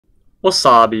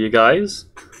Wasabi, you guys.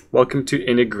 Welcome to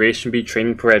Integration Bee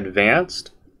Training for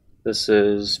Advanced. This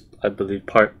is, I believe,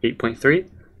 part 8.3.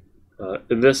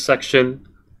 In this section,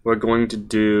 we're going to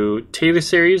do Taylor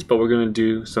series, but we're going to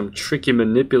do some tricky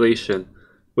manipulation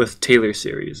with Taylor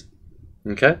series.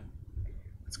 Okay?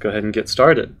 Let's go ahead and get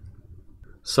started.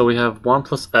 So we have 1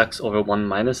 plus x over 1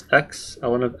 minus x,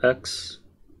 ln of x.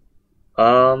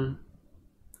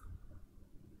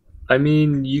 I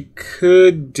mean, you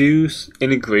could do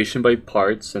integration by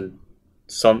parts and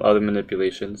some other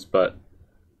manipulations, but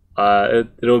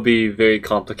it'll be very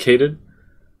complicated.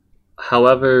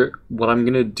 However, what I'm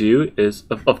going to do is,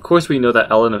 of course we know that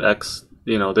ln of x,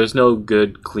 there's no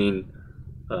good, clean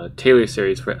Taylor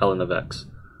series for ln of x.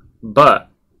 But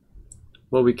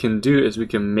what we can do is we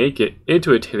can make it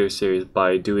into a Taylor series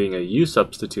by doing a u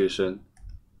substitution.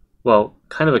 Well,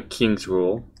 kind of a King's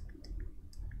rule.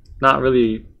 Not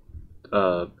really...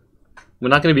 we're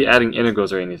not going to be adding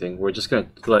integrals or anything. We're just going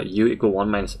to let u equal 1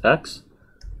 minus x,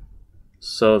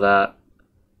 so that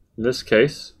in this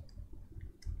case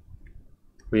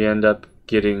we end up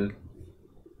getting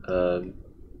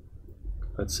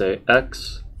let's say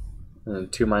x and then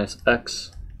 2 minus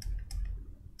x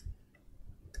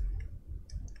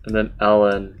and then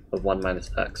ln of 1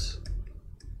 minus x.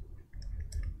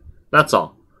 That's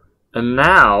all. And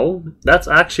now that's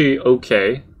actually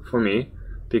okay for me,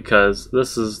 because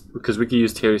we can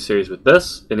use Taylor series with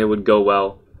this, and it would go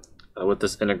well with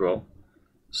this integral.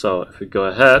 So if we go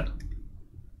ahead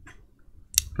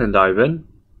and dive in,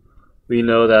 we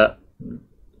know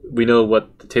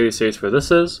what the Taylor series for this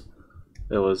is.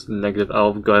 It was negative.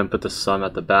 I'll go ahead and put the sum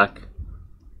at the back.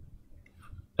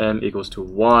 N equals to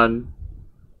 1,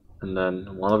 and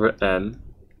then 1 over n.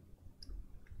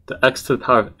 The x to the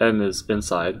power of n is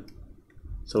inside,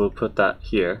 so we'll put that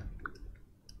here.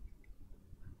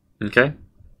 Okay,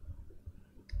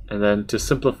 and then to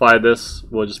simplify this,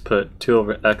 we'll just put 2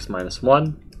 over x minus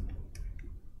 1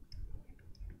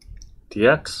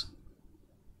 dx.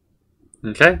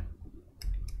 Okay,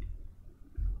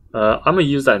 I'm going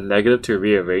to use that negative to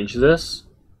rearrange this,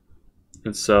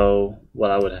 and so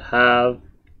what I would have,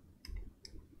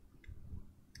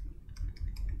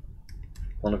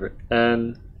 1 over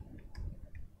n,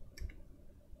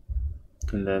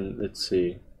 and then let's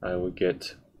see, I would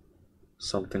get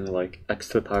something like x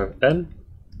to the power of n,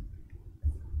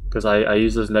 because I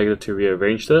use this negative to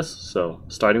rearrange this. So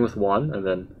starting with 1 and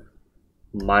then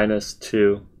minus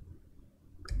 2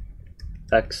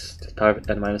 x to the power of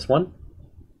n minus 1,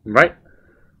 right?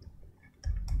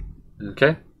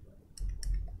 Okay,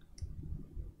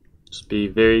 just be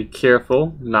very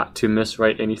careful not to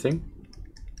miswrite anything.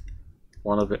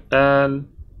 1 over n,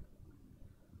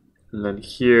 and then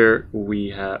here we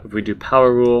have, if we do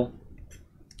power rule,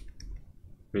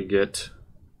 we get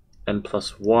n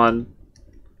plus 1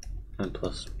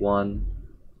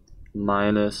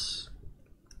 minus,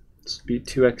 this would be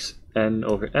 2x n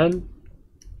over n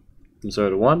from 0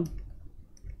 to 1.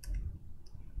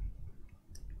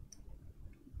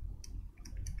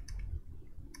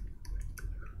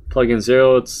 Plug in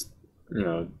 0, it's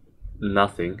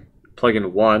nothing. Plug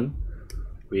in 1,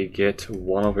 we get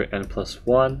 1 over n plus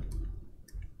 1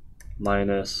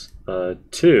 minus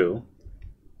 2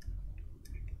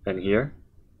 and here,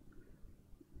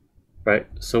 right?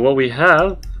 So what we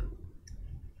have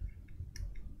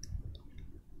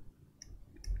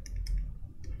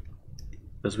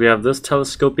is we have this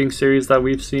telescoping series that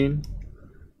we've seen,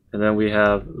 and then we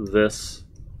have this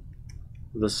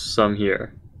sum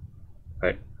here,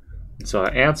 right? And so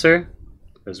our answer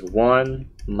is 1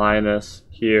 minus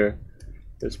here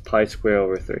is pi squared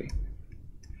over 3.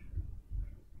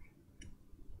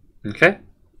 Okay,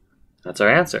 that's our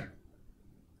answer.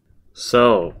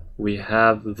 So we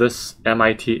have this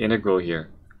MIT integral here,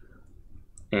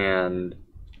 and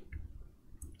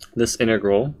this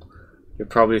integral, you're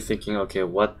probably thinking, okay,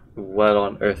 what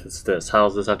on earth is this? How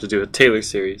does this have to do with Taylor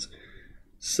series?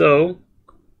 So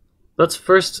let's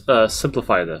first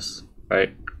simplify this,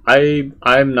 right?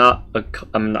 I'm not a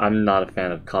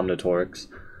fan of combinatorics,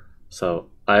 so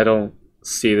I don't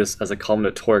see this as a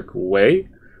combinatoric way.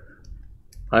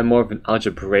 I'm more of an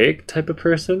algebraic type of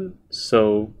person,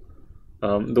 so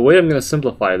the way I'm going to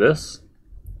simplify this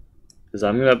is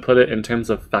I'm going to put it in terms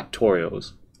of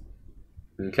factorials.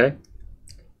 Okay?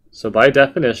 So by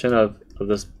definition of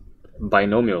this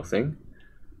binomial thing,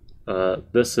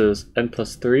 this is n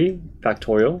plus 3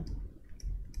 factorial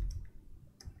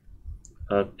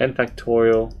of n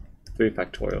factorial 3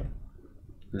 factorial.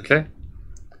 Okay?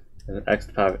 And x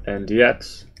to the power of n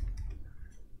dx.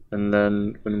 And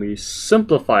then when we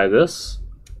simplify this,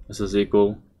 this is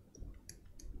equal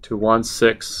to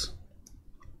 1/6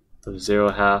 of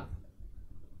 0 half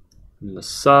and the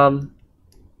sum.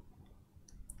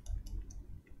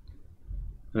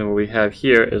 And what we have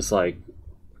here is like,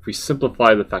 if we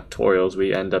simplify the factorials,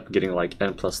 we end up getting like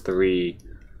n plus 3,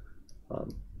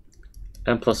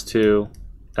 n plus 2,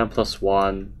 n plus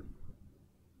 1,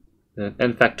 and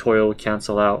n factorial will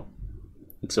cancel out.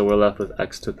 And so we're left with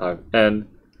x to the power of n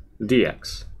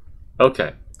dx.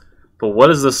 Okay, but what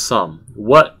is the sum?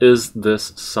 What is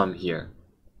this sum here?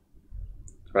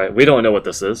 Right, we don't know what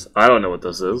this is. I don't know what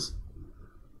this is.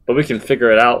 But we can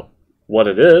figure it out what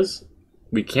it is.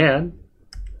 We can.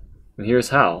 And here's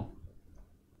how.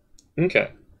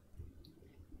 Okay.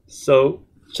 So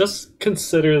just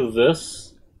consider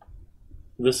this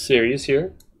series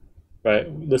here.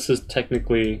 Right? This is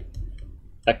technically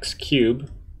x cubed,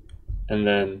 and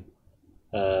then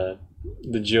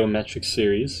the geometric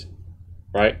series,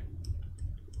 right?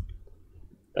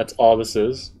 That's all this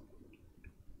is.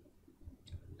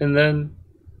 And then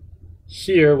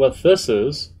here, what this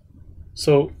is,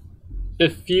 so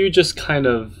if you just kind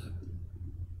of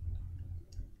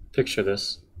picture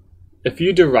this, if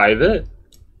you derive it,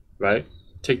 right,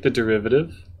 take the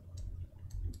derivative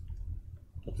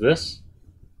of this,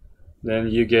 then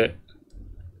you get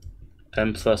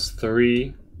n plus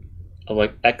 3 of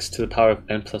like x to the power of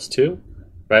n plus 2,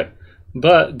 right?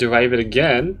 But derive it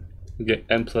again, you get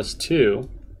n plus 2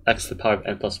 x to the power of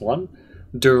n plus 1.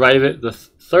 Derive it the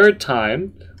third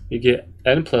time, you get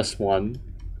n plus 1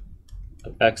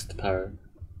 of x to the power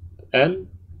of n.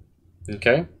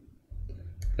 Okay?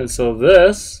 And so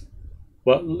this,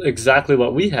 exactly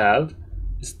what we have,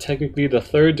 is technically the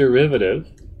third derivative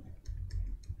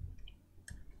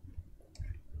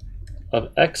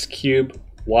of x cubed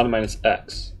 1 minus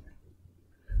x.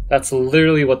 That's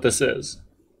literally what this is.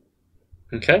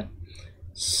 Okay?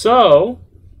 So,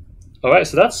 alright,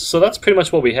 so that's pretty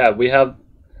much what we have. We have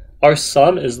our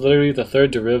sum is literally the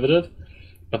third derivative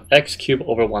of x cubed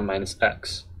over 1 minus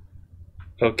x.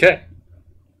 Okay,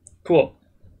 cool.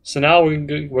 So now we're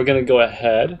going to go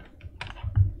ahead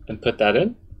and put that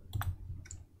in.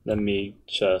 Let me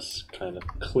just kind of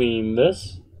clean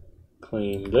this,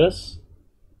 and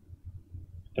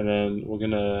then we're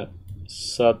going to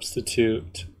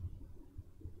substitute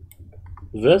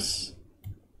this.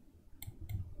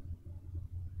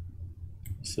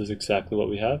 This is exactly what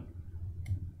we have.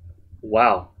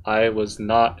 Wow, I was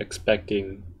not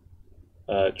expecting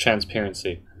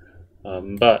transparency,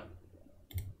 but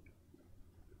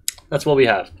that's what we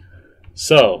have.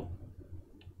 So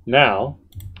now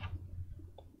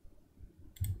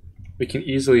we can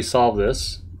easily solve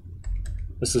this.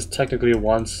 This is technically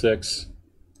 1/6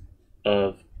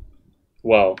 of,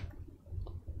 well,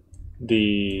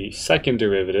 the second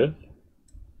derivative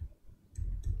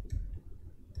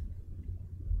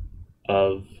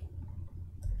of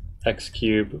x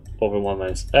cubed over 1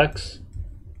 minus x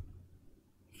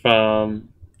from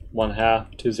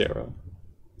 1/2 to 0.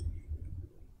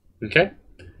 Okay?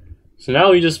 So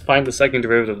now we just find the second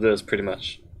derivative of this pretty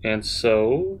much. And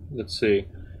so, let's see.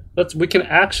 We can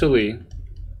actually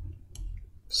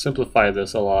simplify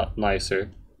this a lot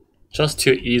nicer, just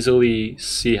to easily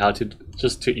see how to,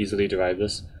 just to easily derive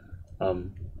this.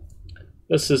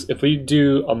 This is, if we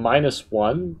do a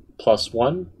 -1 plus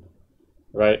 1,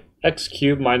 right? X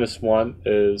cubed minus 1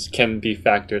 can be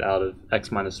factored out of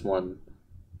x minus 1,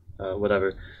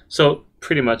 whatever. So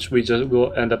pretty much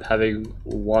we'll end up having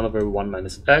 1 over 1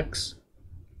 minus x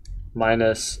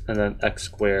minus, and then x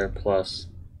squared plus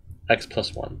x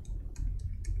plus 1.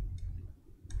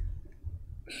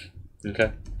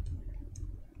 Okay.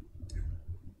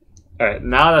 Alright,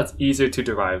 now that's easier to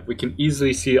derive. We can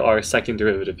easily see our second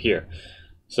derivative here.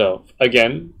 So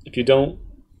again, if you don't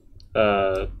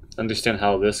understand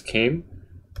how this came,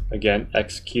 again,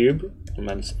 x cubed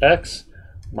minus x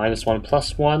minus 1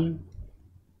 plus 1,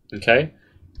 okay,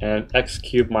 and x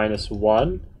cubed minus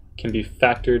 1 can be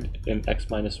factored in x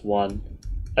minus 1,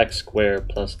 x squared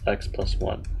plus x plus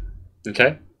 1,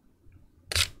 okay?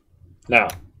 Now,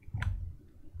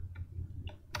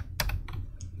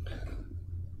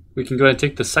 we can go ahead and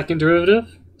take the second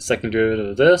derivative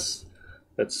of this.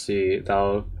 Let's see,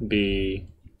 that'll be,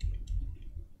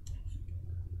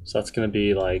 so that's going to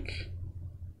be like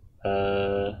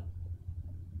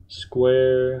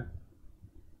square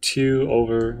 2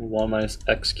 over 1 minus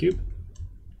x cubed.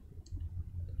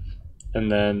 And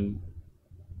then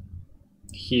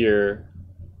here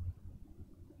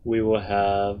we will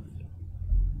have,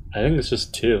 I think it's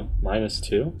just 2, minus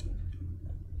 2.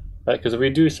 Right, because if we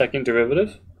do second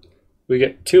derivative, we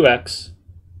get 2x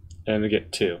and we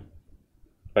get 2.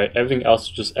 Right, everything else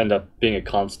will just end up being a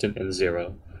constant and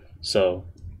 0. So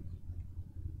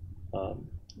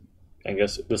I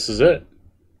guess this is it.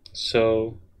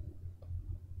 So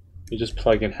you just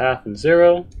plug in half and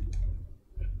 0.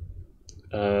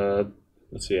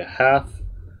 Let's see, a half,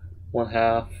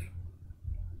 1/2.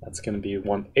 That's going to be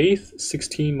 1/8.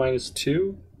 16 minus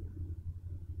 2.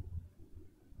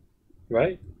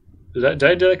 Right? Did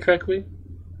I do that correctly?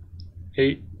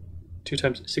 8. 2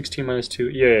 times 16 minus 2.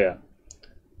 Yeah.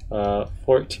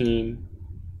 14.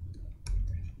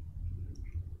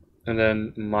 And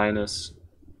then minus.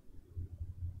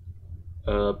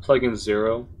 Plug in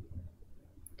 0.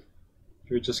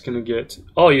 You're just gonna get.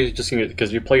 Oh, you're just gonna get,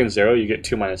 because you plug in 0, you get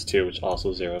 2 minus 2, which is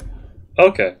also 0.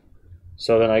 Okay.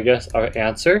 So then I guess our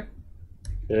answer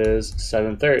is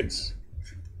 7/3.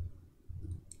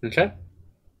 Okay.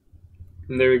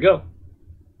 And there we go.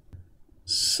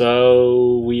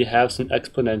 So we have some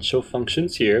exponential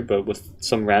functions here, but with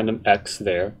some random x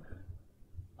there.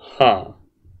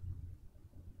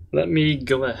 Let me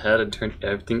go ahead and turn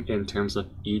everything in terms of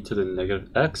e to the negative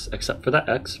x, except for that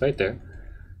x right there.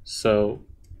 So,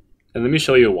 and let me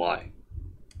show you why.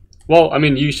 Well, I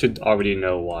mean, you should already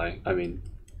know why. I mean,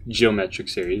 geometric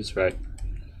series, right?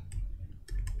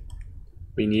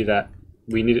 We need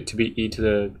it to be e to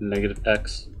the negative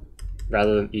x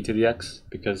rather than e to the x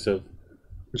because of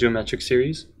geometric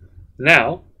series.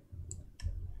 Now,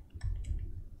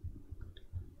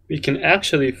 we can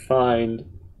actually find,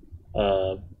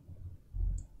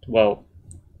 well,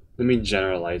 let me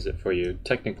generalize it for you.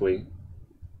 Technically,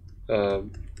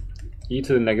 e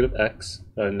to the negative x,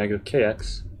 negative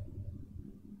kx,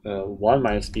 1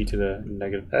 minus e to the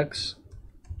negative x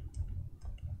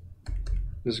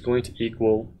is going to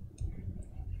equal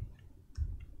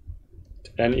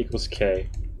to n equals k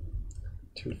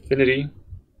to infinity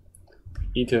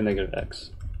e to the negative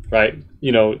x, right?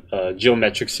 You know,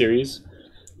 geometric series,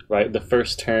 right? The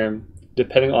first term,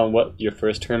 depending on what your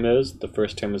first term is, the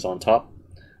first term is on top.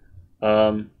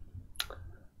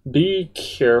 Be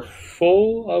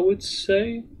careful, I would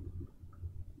say.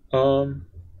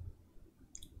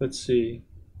 Let's see.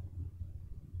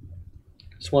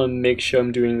 Just want to make sure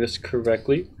I'm doing this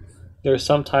correctly. There are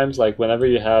sometimes, like, whenever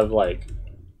you have like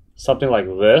something like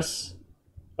this,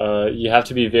 you have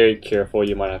to be very careful.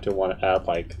 You might have to want to add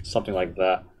like something like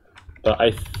that. But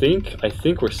I think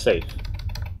we're safe.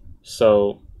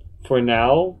 So for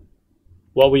now,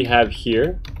 what we have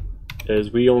here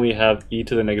is we only have e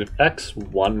to the negative x,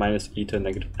 1 minus e to the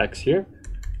negative x here.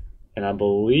 And I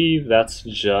believe that's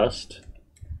just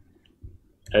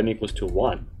n equals to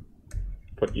 1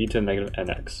 for e to the negative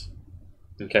nx.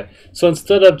 Okay, so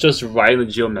instead of just writing the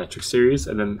geometric series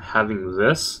and then having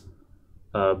this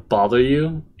bother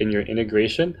you in your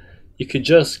integration, you could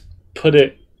just put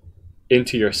it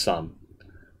into your sum.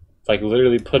 Like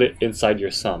literally put it inside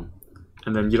your sum,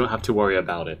 and then you don't have to worry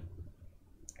about it.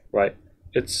 Right?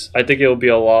 I think it will be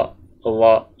a lot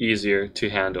easier to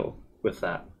handle with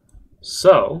that.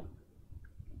 So,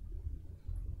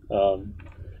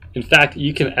 in fact,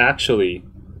 you can actually,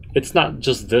 it's not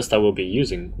just this that we'll be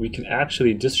using. We can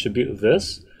actually distribute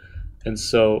this, and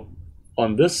so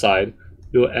on this side,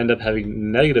 you'll end up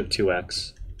having negative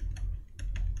 2x,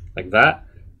 like that,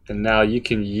 and now you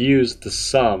can use the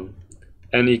sum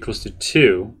n equals to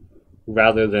 2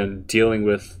 rather than dealing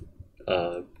with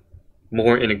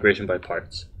more integration by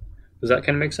parts. Does that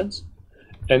kind of make sense?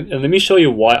 And let me show you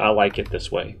why I like it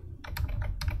this way.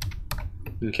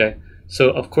 Okay, so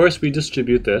of course we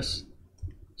distribute this,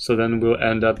 so then we'll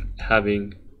end up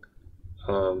having,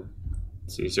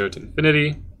 let's see, 0 to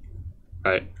infinity,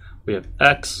 right? We have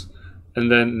x, and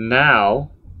then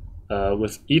now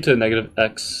with e to the negative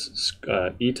x,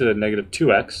 e to the negative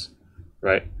 2x,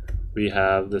 right? We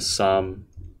have the sum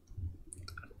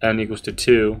n equals to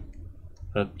 2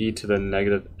 of e to the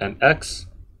negative nx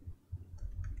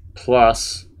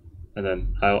plus, and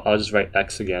then I'll just write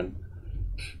x again,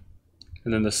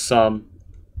 and then the sum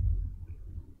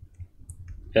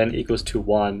n equals to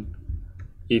 1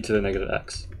 e to the negative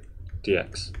x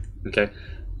dx. Okay,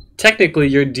 technically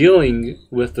you're dealing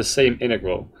with the same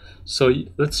integral, so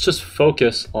let's just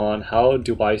focus on how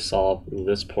do I solve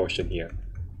this portion here.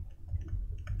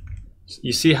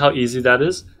 You see how easy that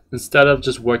is? Instead of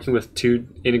just working with two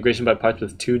integration by parts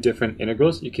with two different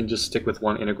integrals, you can just stick with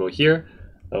one integral here.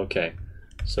 Okay,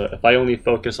 so if I only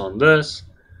focus on this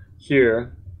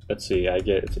here, let's see, I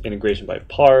get integration by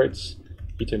parts,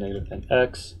 e to the negative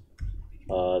nx,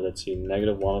 let's see,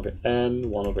 negative 1 over n,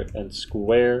 1 over n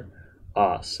squared.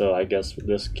 So I guess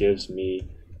this gives me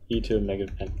e to the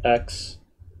negative nx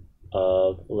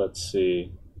of, let's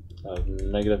see,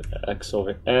 negative x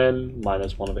over n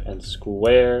minus 1 over n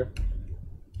squared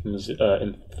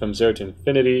from 0 to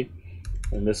infinity,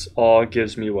 and this all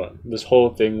gives me what? This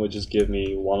whole thing would just give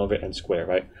me 1 over n squared,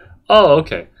 right? Oh,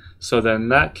 okay. So then in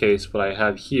that case, what I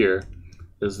have here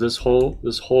is this whole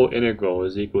integral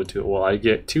is equal to, well, I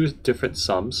get two different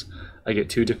sums. I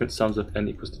get two different sums of n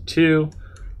equals to 2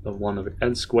 of 1 over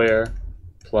n squared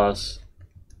plus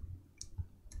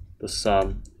the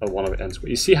sum of 1 over n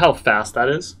squared. You see how fast that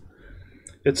is?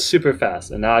 It's super fast.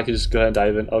 And now I can just go ahead and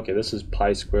dive in. Okay, this is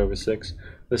pi squared over 6.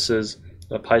 This is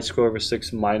pi squared over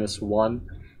 6 minus 1.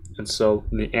 And so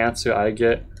the answer I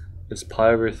get is pi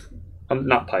over,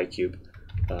 not pi cubed,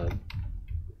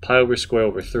 pi over square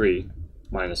over 3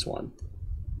 minus 1.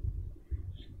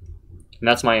 And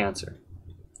that's my answer.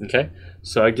 Okay,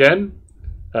 so again,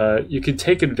 you can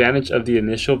take advantage of the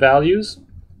initial values,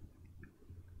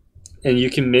 and you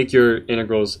can make your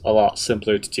integrals a lot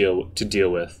simpler to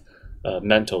deal with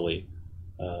mentally.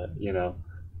 You know,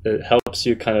 it helps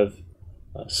you kind of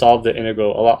solve the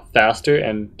integral a lot faster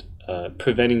and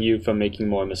preventing you from making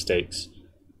more mistakes.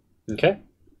 Okay?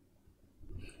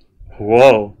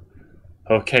 Whoa!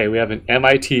 Okay, we have an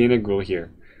MIT integral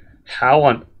here. How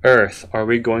on earth are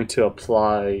we going to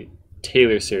apply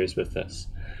Taylor series with this?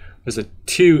 There's a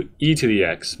 2e to the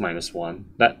x minus 1.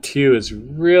 That 2 is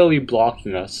really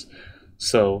blocking us.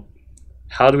 So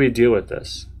how do we deal with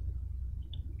this?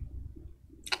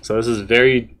 So this is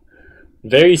very,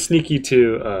 very sneaky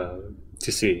to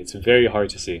see. It's very hard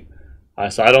to see.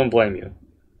 So I don't blame you.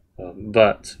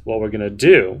 But what we're going to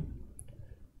do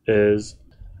is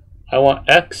I want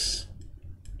x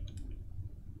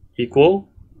equal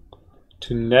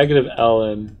to negative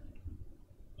ln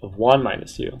of 1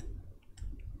 minus u.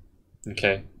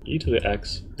 Okay, e to the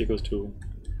x equals to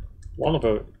 1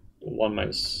 over 1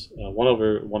 minus 1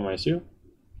 over 1 minus u,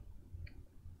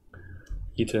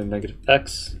 e to the negative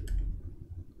x,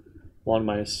 1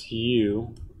 minus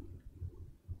u,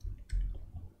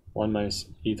 1 minus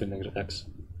e to the negative x.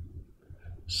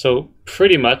 So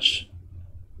pretty much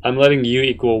I'm letting u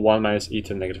equal 1 minus e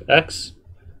to the negative x.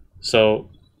 So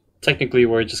technically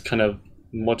we're just kind of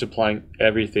multiplying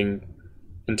everything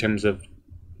in terms of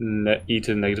e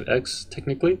to the negative x,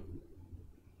 technically.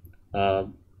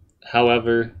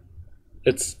 However,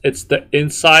 it's the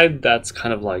inside that's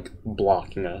kind of like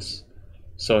blocking us.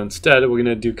 So instead, we're going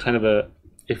to do kind of a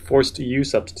forced u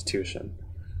substitution.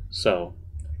 So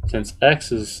since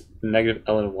x is negative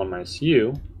ln of 1 minus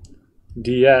u,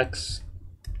 dx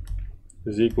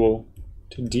is equal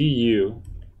to du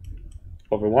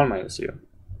over 1 minus u.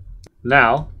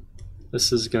 Now,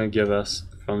 this is going to give us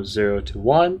from 0 to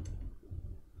 1.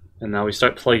 And now we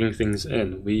start plugging things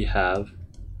in. We have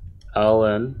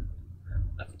ln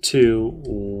of 2,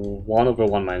 1 over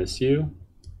 1 minus u,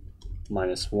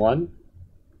 minus 1.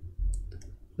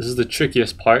 This is the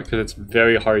trickiest part because it's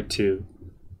very hard to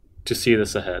see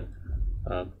this ahead.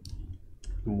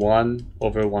 1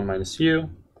 over 1 minus u,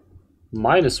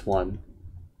 minus 1,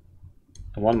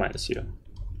 and 1 minus u.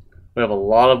 We have a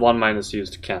lot of 1 minus u's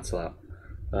to cancel out.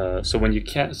 So when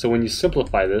you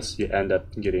simplify this, you end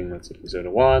up getting, let's say, 0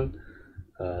 to 1.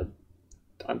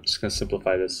 I'm just going to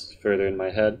simplify this further in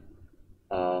my head.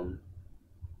 1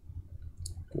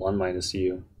 minus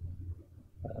u.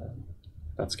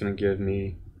 That's going to give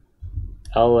me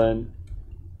ln.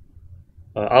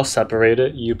 I'll separate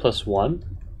it, u plus 1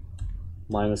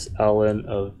 minus ln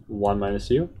of 1 minus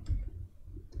u.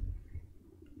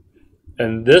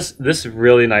 And this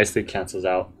really nicely cancels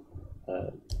out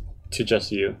to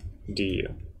just u,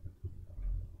 du.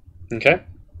 Okay?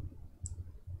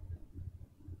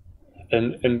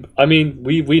 And I mean,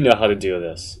 we know how to do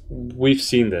this. We've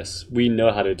seen this. We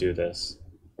know how to do this,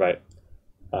 right?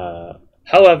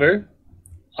 However,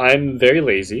 I'm very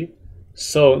lazy.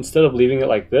 So instead of leaving it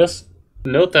like this,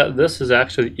 note that this is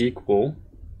actually equal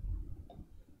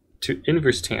to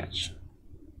inverse tangent.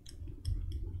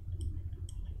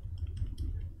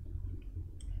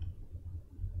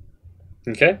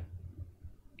 Okay?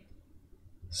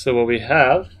 So what we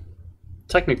have,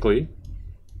 technically,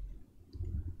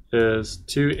 is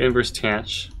 2 inverse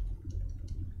tangent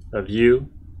of u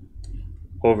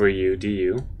over u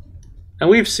du. And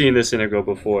we've seen this integral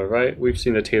before, right? We've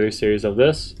seen the Taylor series of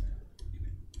this.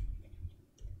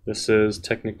 This is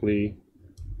technically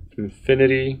from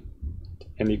infinity to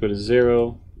n equal to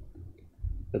 0.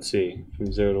 Let's see,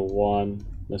 from 0 to 1,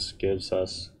 this gives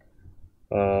us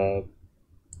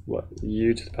what,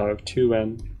 u to the power of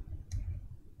 2n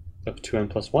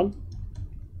plus 1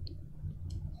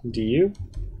 du.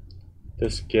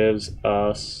 This gives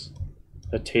us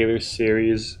a Taylor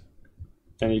series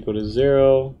n equal to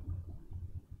 0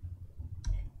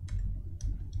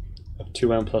 of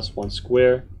 2n plus 1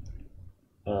 squared.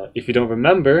 If you don't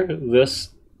remember, this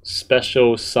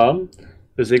special sum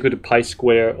is equal to pi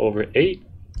squared over 8.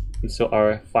 And so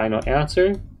our final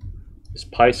answer is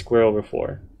pi squared over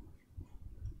 4.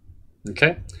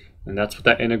 Okay, and that's what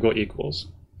that integral equals.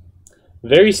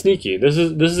 Very sneaky. This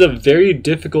is a very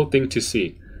difficult thing to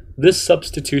see. This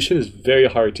substitution is very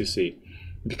hard to see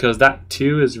because that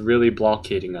 2 is really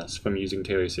blockading us from using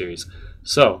Taylor series.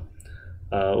 So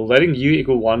letting u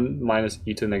equal 1 minus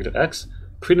e to the negative x,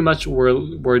 pretty much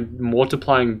we're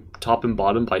multiplying top and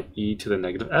bottom by e to the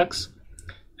negative x,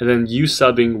 and then u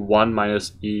subbing 1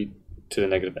 minus e to the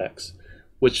negative x,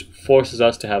 which forces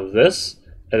us to have this,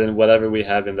 and then whatever we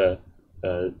have in the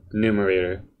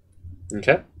numerator.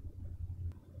 Okay?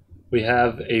 We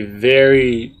have a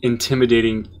very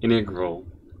intimidating integral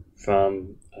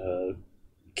from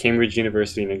Cambridge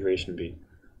University Integration Bee.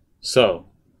 So,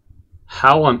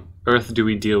 how on earth do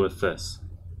we deal with this?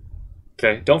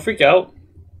 Okay, don't freak out.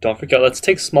 Don't freak out. Let's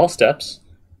take small steps.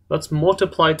 Let's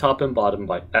multiply top and bottom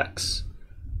by x,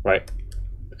 right?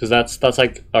 Because that's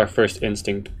like our first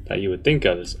instinct that you would think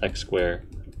of is x squared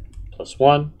plus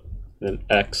 1, then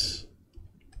x,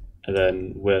 and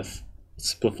then with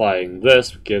simplifying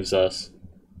this gives us,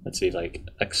 let's see, like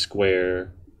x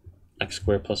squared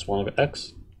plus 1 over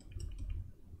x.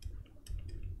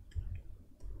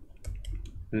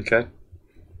 Okay.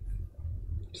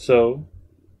 So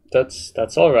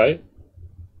that's all right.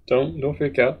 Don't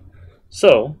freak out.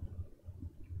 So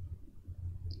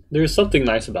there's something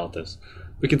nice about this.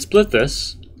 We can split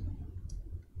this.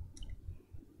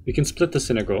 We can split this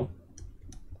integral.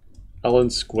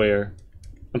 ln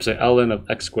of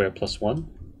x squared plus 1.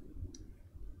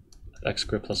 X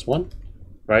squared plus 1,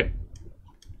 right?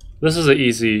 This is an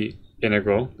easy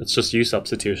integral. It's just u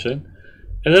substitution.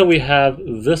 And then we have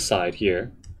this side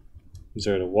here,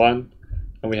 0 to 1,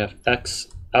 and we have x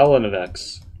ln of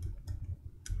x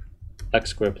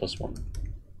squared plus 1.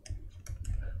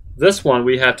 This one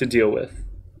we have to deal with,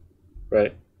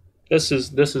 right? This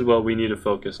is what we need to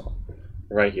focus on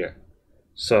right here.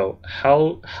 So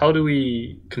how do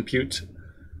we compute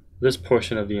this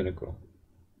portion of the integral?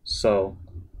 So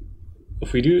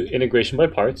if we do integration by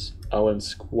parts, ln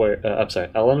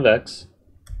of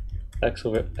x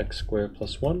over x squared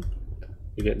plus 1,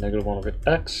 we get negative 1 over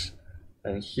x,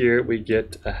 and here we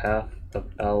get a half of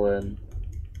ln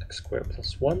x squared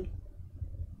plus 1.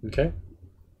 Okay,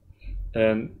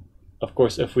 and of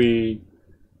course if we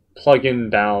plug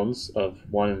in bounds of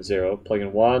 1 and 0, plug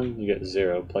in 1 you get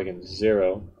 0, plug in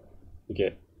 0 you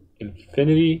get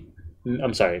infinity,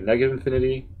 negative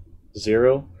infinity,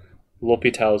 0.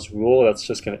 L'Hopital's rule, that's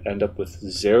just going to end up with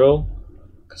 0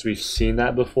 because we've seen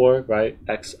that before, right?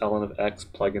 X ln of x,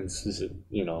 plug in,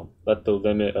 let the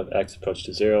limit of x approach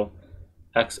to 0.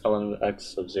 X ln of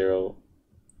x of 0,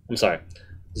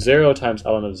 0 times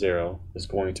ln of 0 is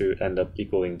going to end up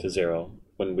equaling to 0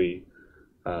 when we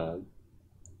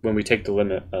take the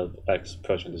limit of x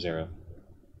approaching to 0.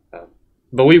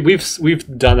 But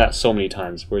we've done that so many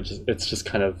times where it's just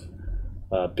kind of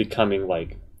becoming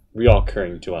like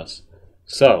reoccurring to us.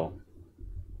 So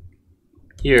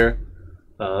here,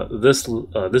 this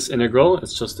integral,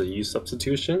 it's just a u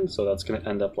substitution, so that's going to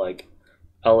end up like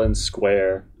ln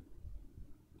square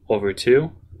over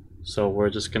 2. So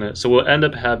we'll end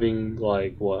up having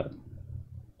like what?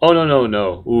 Oh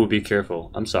no. Ooh, be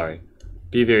careful. I'm sorry.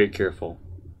 Be very careful.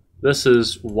 This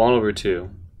is 1 over 2,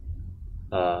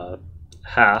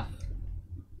 half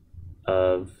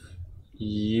of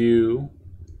u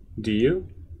du.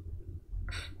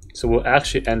 So we'll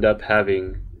actually end up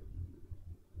having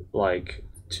like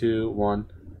 2,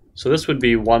 1. So this would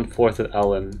be 1/4 of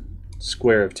ln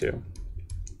square of 2.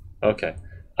 Okay,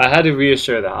 I had to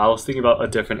reassure that. I was thinking about a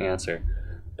different answer,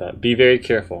 but be very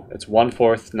careful. It's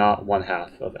 1/4, not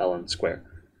 1/2 of ln square.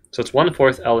 So it's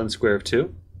 1/4 ln square of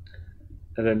 2.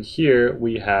 And then here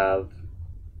we have,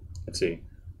 let's see,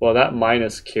 well that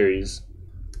minus carries,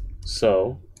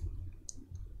 so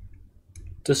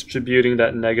distributing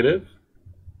that negative,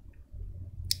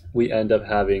 we end up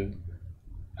having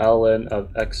ln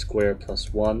of x squared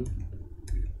plus 1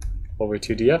 over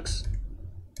 2 dx.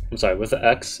 I'm sorry, with the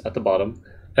x at the bottom.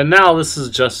 And now this is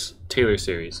just Taylor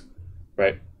series,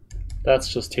 right?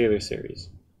 That's just Taylor series.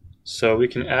 So we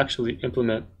can actually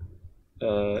implement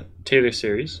Taylor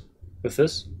series with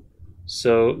this.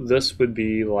 So this would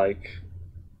be like,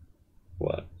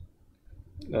 what?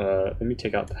 Let me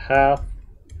take out the half.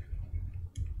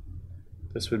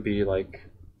 This would be like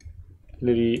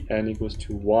infinity n equals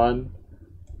to 1,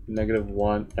 negative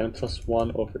 1, n plus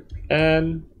 1 over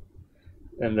n,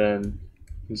 and then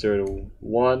 0 to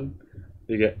 1,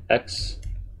 you get x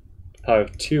power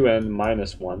of 2n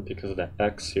minus 1 because of that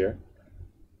x here,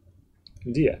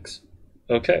 dx.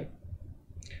 Okay,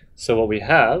 so what we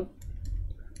have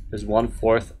is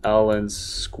 1/4 ln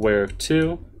square of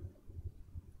 2,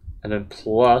 and then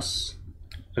plus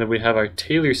And then we have our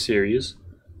Taylor series,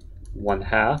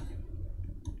 1/2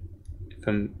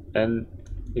 from n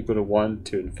equal to 1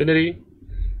 to infinity.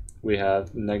 We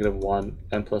have -1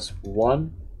 n plus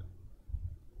 1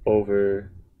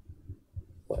 over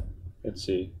what? Let's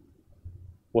see.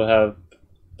 We'll have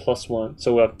plus 1,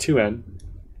 so we'll have 2n.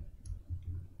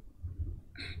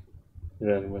 And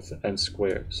then with n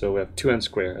squared. So we have 2n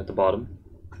squared at the bottom.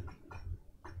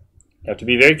 You have to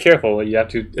be very careful.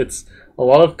 It's a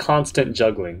lot of constant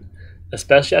juggling.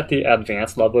 Especially at the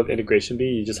advanced level of integration B,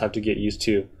 you just have to get used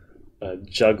to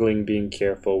juggling, being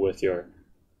careful with your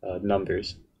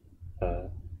numbers.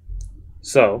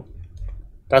 So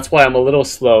that's why I'm a little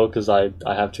slow, because I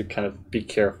have to kind of be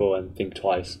careful and think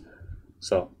twice.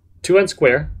 So 2n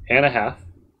squared and 1/2.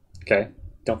 Okay,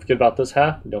 don't forget about this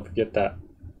half. Don't forget that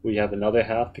we have another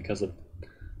half because of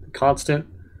the constant.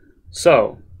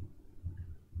 So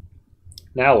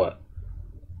now what?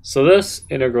 So this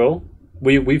integral,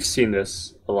 we've seen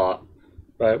this a lot,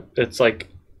 right? It's like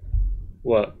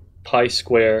what, pi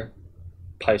square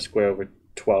over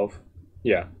 12.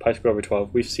 Yeah, pi square over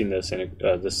 12. We've seen this in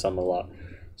this sum a lot.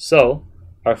 So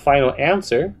our final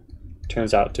answer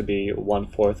turns out to be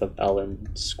 1/4 of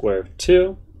ln square of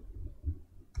 2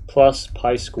 plus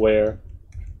pi square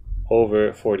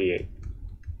over 48.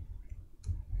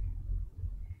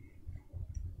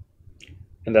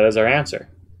 And that is our answer.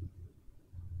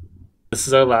 This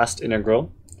is our last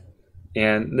integral,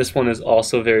 and this one is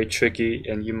also very tricky,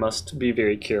 and you must be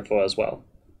very careful as well.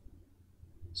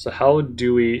 So how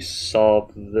do we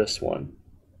solve this one?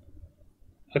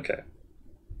 Okay,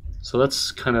 so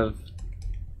let's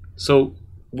so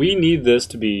we need this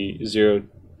to be 0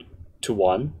 to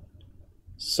 1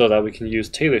 so that we can use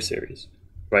Taylor series,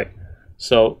 right?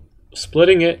 So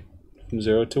splitting it from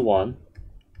 0 to 1,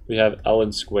 we have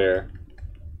ln square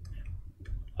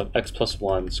of x plus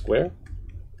 1 square,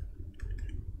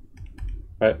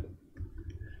 right?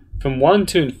 From 1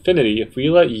 to infinity, if we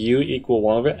let u equal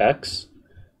 1 over x,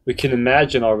 we can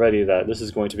imagine already that this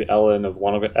is going to be ln of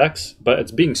 1 over x, but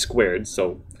it's being squared,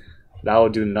 so that will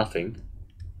do nothing.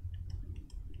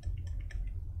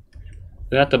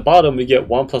 Then at the bottom, we get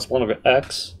 1 plus 1 over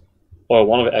x, or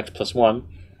 1 over x plus 1,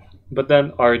 but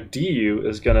then our du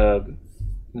is going to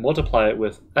multiply it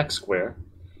with x squared,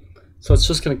 so it's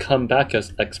just going to come back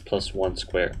as x plus 1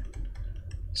 squared.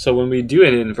 So when we do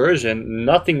an inversion,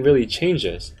 nothing really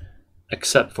changes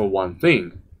except for one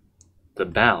thing, the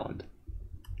bound.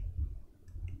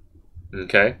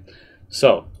 Okay,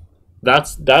 so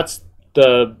that's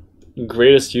the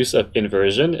greatest use of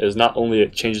inversion, is not only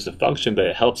it changes the function, but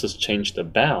it helps us change the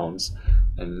bounds.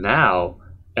 And now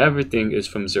everything is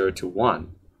from 0 to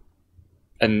 1.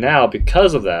 And now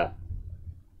because of that,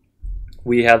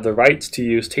 we have the rights to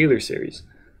use Taylor series.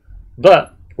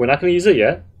 But we're not going to use it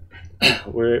yet.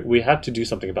 We have to do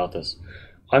something about this.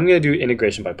 I'm going to do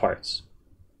integration by parts.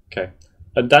 Okay,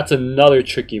 and that's another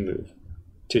tricky move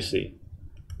to see.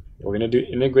 We're going to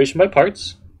do integration by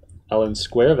parts. Ln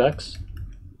square of x,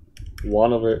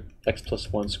 1 over x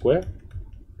plus 1 square.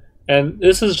 And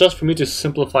this is just for me to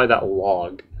simplify that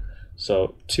log.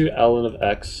 So 2 ln of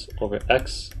x over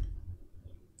x.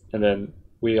 And then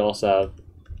we also have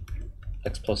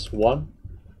x plus 1.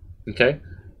 Okay?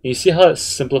 And you see how it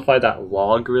simplified that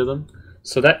logarithm?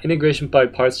 So that integration by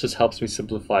parts just helps me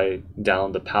simplify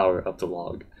down the power of the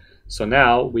log. So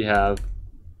now we have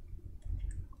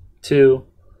 2,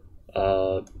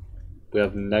 we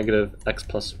have negative x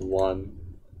plus 1,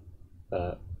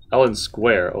 ln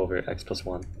square over x plus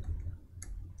 1.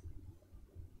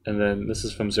 And then this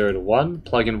is from 0 to 1.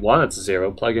 Plug in 1, it's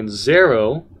 0. Plug in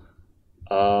 0,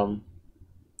 oh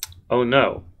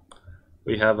no.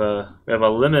 We have a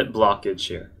limit blockage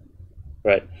here,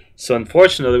 right? So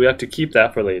unfortunately, we have to keep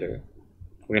that for later.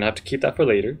 We're gonna have to keep that for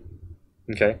later.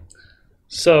 Okay.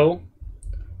 So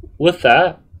with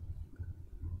that,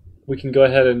 we can go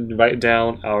ahead and write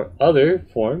down our other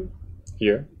form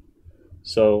here.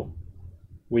 So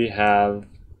we have,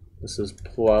 this is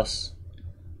plus,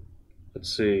 let's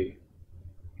see.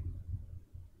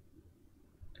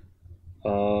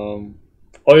 Oh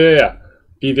yeah.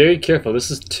 Be very careful.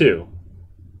 This is 2.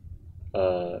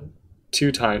 2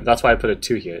 times, that's why I put a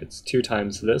 2 here. It's 2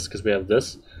 times this, because we have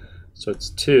this. So it's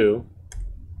 2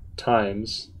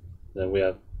 times, then we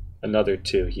have another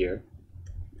 2 here.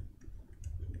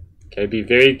 Okay, be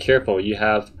very careful. You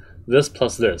have this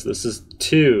plus this. This is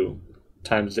 2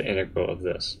 times the integral of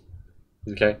this.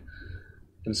 Okay?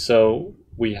 And so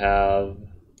we have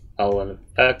ln of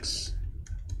x,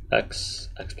 x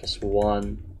plus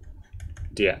 1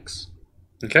 dx.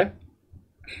 Okay?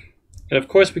 And of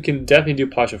course, we can definitely do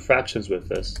partial fractions with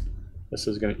this. This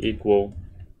is going to equal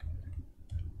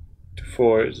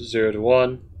for 0 to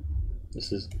 1.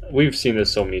 We've seen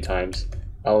this so many times.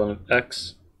 ln of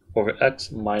x over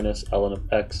x minus ln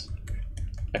of x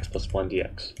plus 1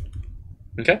 dx.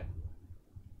 Okay?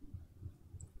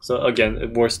 So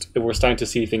again, we're starting to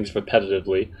see things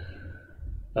repetitively.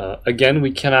 Again,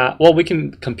 we cannot, well, we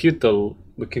can compute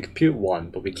 1,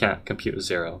 but we can't compute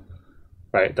 0.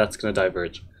 Right? That's going to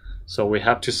diverge. So we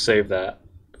have to save that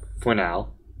for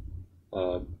now.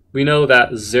 We know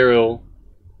that 0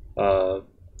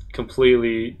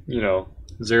 completely,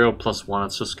 0 plus 1,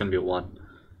 it's just going to be 1.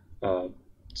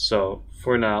 So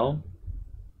for now,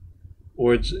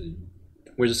 we're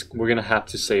going to have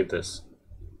to save this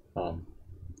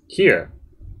here.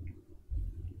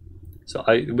 So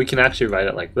we can actually write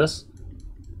it like this.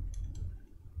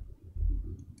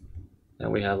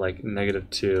 And we have like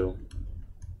 -2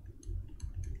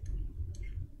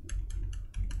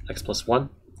 x plus 1,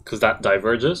 because that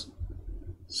diverges.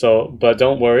 So, but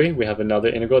don't worry, we have another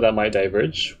integral that might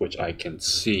diverge, which I can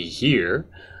see here.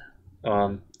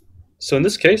 So in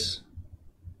this case,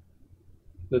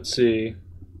 let's see,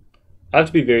 I have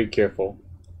to be very careful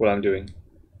what I'm doing.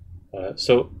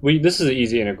 So this is an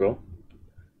easy integral,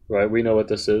 right? We know what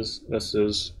this is. This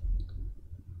is,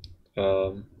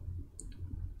 so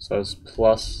it's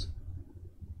plus,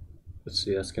 let's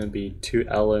see, that's going to be 2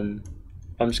 ln,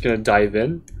 I'm just going to dive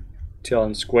in, 2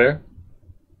 ln square,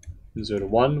 0 to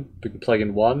 1, we can plug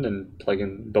in 1 and plug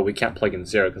in, but we can't plug in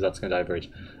 0 because that's going to diverge.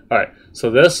 Alright, so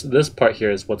this part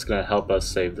here is what's going to help us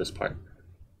save this part.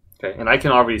 Okay, and I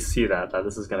can already see that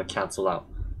this is going to cancel out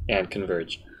and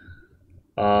converge.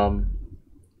 And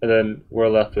then we're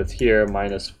left with here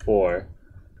 -4.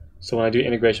 So when I do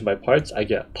integration by parts, I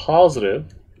get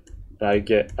positive, and I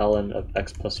get ln of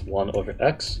x plus 1 over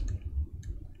x.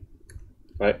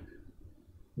 Right?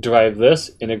 Derive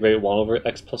this, integrate 1 over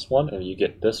x plus 1, and you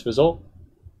get this result.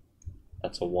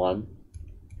 That's a 1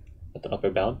 at the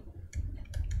upper bound.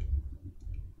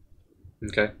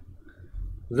 Okay.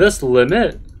 This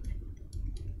limit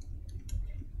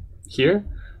here,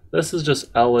 this is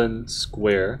just ln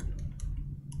square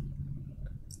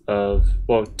of,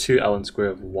 well, 2 ln square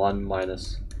of 1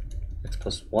 minus x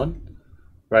plus 1,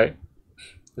 right?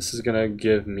 This is going to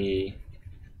give me,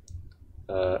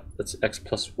 that's x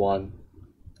plus 1,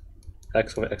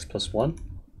 x over x plus 1,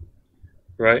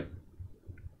 right?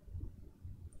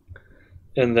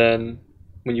 And then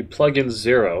when you plug in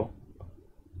 0,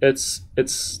 it's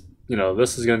this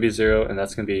is going to be 0 and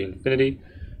that's going to be infinity.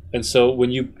 And so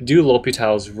when you do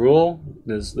L'Hopital's rule,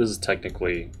 this is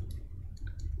technically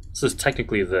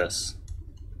this.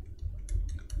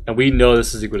 And we know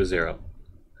this is equal to 0.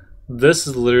 This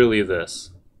is literally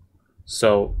this.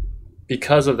 So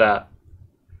because of that,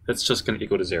 it's just going to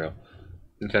equal to 0.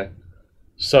 Okay.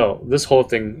 So this whole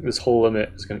limit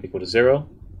is going to equal to 0.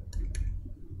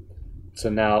 So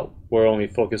now we're only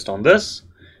focused on this,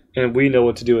 and we know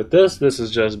what to do with this. This is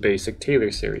just basic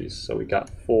Taylor series. So we got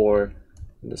 4,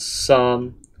 and the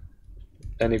sum,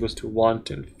 n equals to 1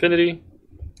 to infinity.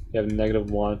 We have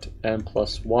 -1 to n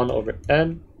plus 1 over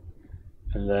n,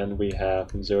 and then we have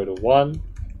from 0 to 1,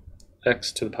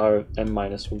 x to the power of n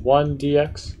minus 1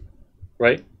 dx,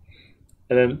 right?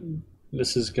 And then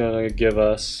this is going to give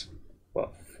us,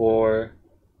 what, 4,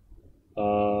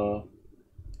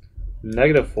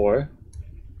 -4.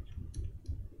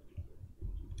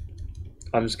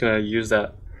 I'm just going to use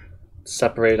that,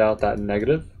 separate out that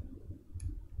negative,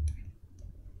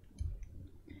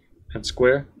 and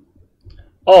square.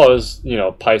 Oh, it's,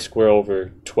 pi square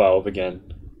over 12 again.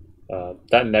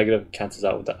 That negative cancels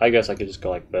out with that. I guess I could just go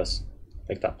like this,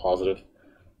 make that positive,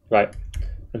 right?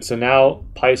 And so now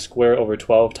pi square over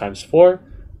 12 times 4,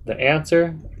 the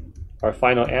answer, our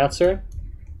final answer,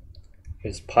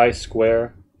 is pi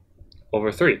square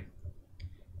over 3.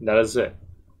 And that is it.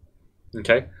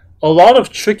 Okay? A lot of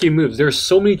tricky moves. There are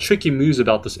so many tricky moves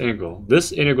about this integral.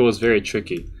 This integral is very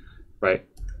tricky, right?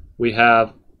 We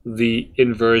have the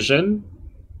inversion,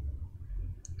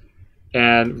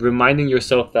 and reminding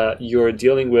yourself that you're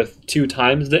dealing with 2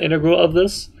 times the integral of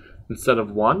this instead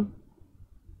of 1.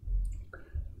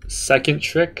 Second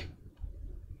trick,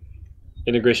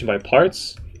 integration by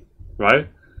parts, right?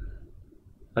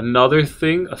 Another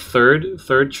thing, a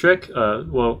third trick,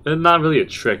 well, not really a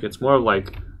trick, it's more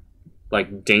like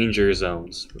danger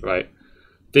zones, right?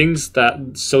 Things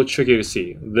that so tricky to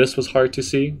see. This was hard to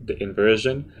see, the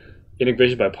inversion.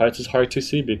 Integration by parts is hard to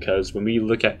see because when we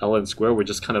look at ln square, we're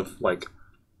just kind of like,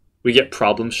 we get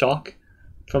problem shock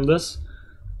from this.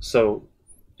 So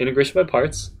integration by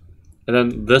parts, and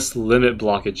then this limit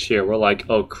blockage here, we're like,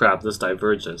 oh crap, this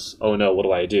diverges. Oh no, what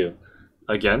do I do?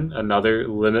 Again, another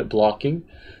limit blocking,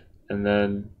 and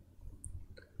then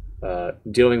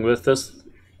dealing with this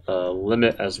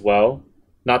limit as well.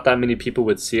 Not that many people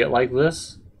would see it like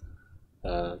this,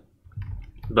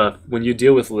 but when you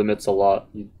deal with limits a lot,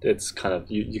 it's kind of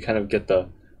you kind of get a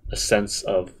sense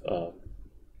of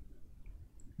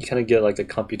you kind of get like a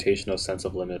computational sense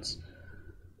of limits.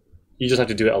 You just have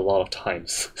to do it a lot of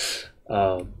times.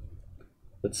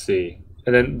 Let's see,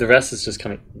 and then the rest is just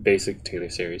kind of basic Taylor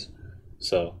series.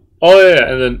 So, oh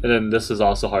yeah, and then this is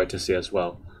also hard to see as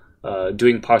well.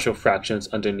 Doing partial fractions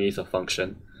underneath a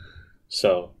function.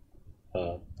 So,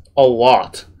 a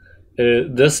lot.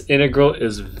 This integral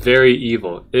is very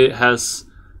evil. It has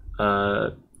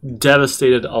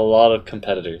devastated a lot of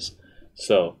competitors.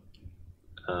 So,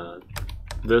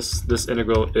 this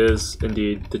integral is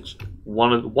indeed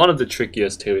one of the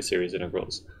trickiest Taylor series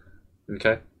integrals.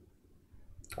 Okay.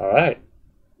 All right.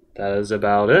 That is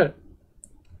about it.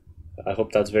 I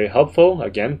hope that's very helpful.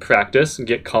 Again, practice and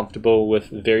get comfortable with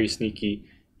very sneaky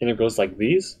integrals like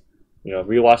these. You know,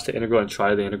 rewatch the integral and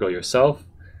try the integral yourself.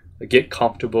 Get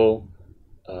comfortable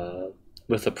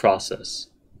with the process.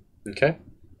 Okay?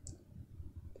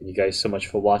 Thank you guys so much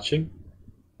for watching.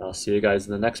 I'll see you guys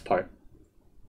in the next part.